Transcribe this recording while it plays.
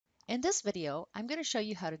In this video, I'm going to show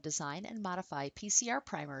you how to design and modify PCR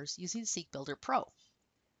primers using SeqBuilder Pro.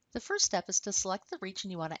 The first step is to select the region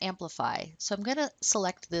you want to amplify. So I'm going to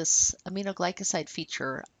select this aminoglycoside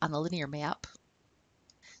feature on the linear map.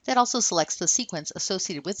 That also selects the sequence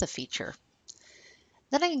associated with the feature.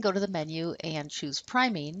 Then I can go to the menu and choose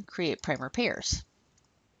Priming, Create Primer Pairs.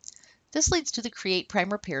 This leads to the Create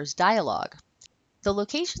Primer Pairs dialog. The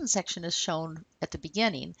location section is shown at the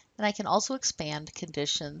beginning, and I can also expand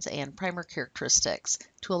conditions and primer characteristics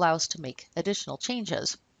to allow us to make additional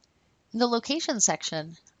changes. In the location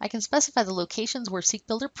section, I can specify the locations where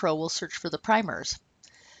SeqBuilder Pro will search for the primers.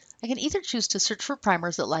 I can either choose to search for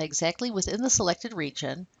primers that lie exactly within the selected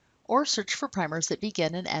region, or search for primers that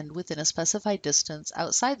begin and end within a specified distance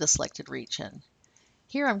outside the selected region.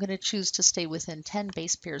 Here I'm going to choose to stay within 10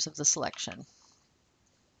 base pairs of the selection.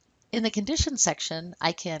 In the conditions section,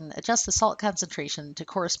 I can adjust the salt concentration to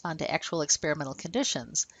correspond to actual experimental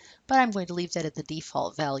conditions, but I'm going to leave that at the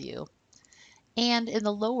default value. And in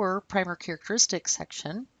the lower primer characteristics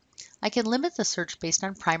section, I can limit the search based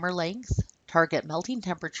on primer length, target melting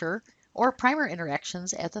temperature, or primer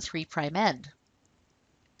interactions at the 3' end.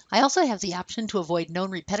 I also have the option to avoid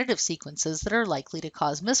known repetitive sequences that are likely to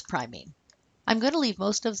cause mispriming. I'm going to leave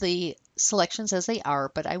most of the selections as they are,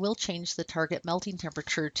 but I will change the target melting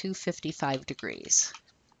temperature to 55 degrees.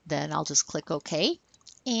 Then I'll just click OK,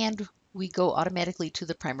 and we go automatically to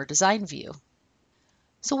the primer design view.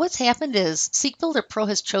 So what's happened is SeqBuilder Pro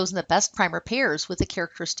has chosen the best primer pairs with the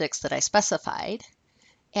characteristics that I specified,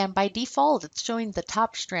 and by default it's showing the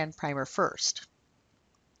top strand primer first.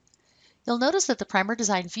 You'll notice that the primer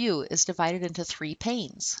design view is divided into 3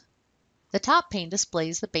 panes. The top pane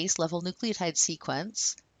displays the base level nucleotide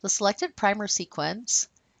sequence, the selected primer sequence,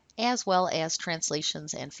 as well as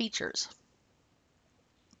translations and features.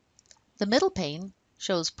 The middle pane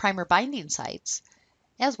shows primer binding sites,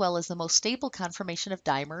 as well as the most stable conformation of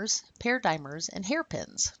dimers, pair dimers, and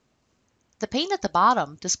hairpins. The pane at the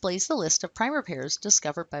bottom displays the list of primer pairs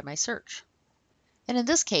discovered by my search. And in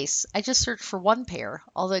this case, I just searched for one pair,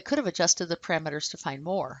 although I could have adjusted the parameters to find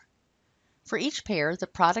more. For each pair, the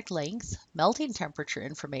product length, melting temperature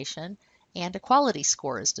information, and a quality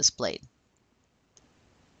score is displayed.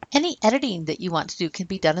 Any editing that you want to do can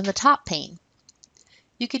be done in the top pane.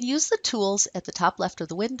 You can use the tools at the top left of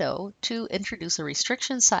the window to introduce a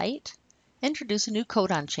restriction site, introduce a new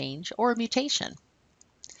codon change, or a mutation.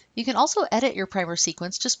 You can also edit your primer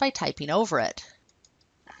sequence just by typing over it.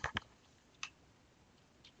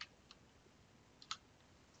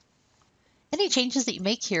 Any changes that you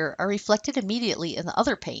make here are reflected immediately in the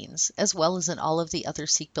other panes, as well as in all of the other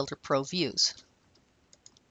SeqBuilder Pro views.